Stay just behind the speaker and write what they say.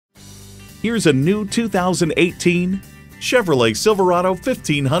Here's a new 2018 Chevrolet Silverado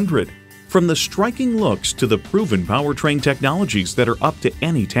 1500. From the striking looks to the proven powertrain technologies that are up to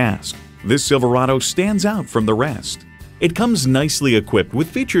any task, this Silverado stands out from the rest. It comes nicely equipped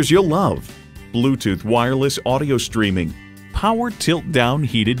with features you'll love: Bluetooth wireless audio streaming, power tilt-down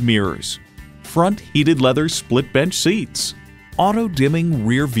heated mirrors, front heated leather split bench seats, auto-dimming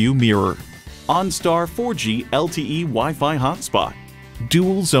rear view mirror, OnStar 4G LTE Wi-Fi hotspot,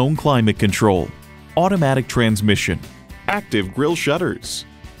 dual zone climate control, automatic transmission, active grille shutters,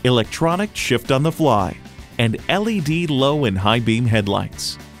 electronic shift on the fly, and LED low and high beam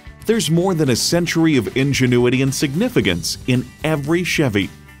headlights. There's more than a century of ingenuity and significance in every Chevy.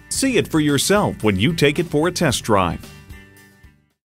 See it for yourself when you take it for a test drive.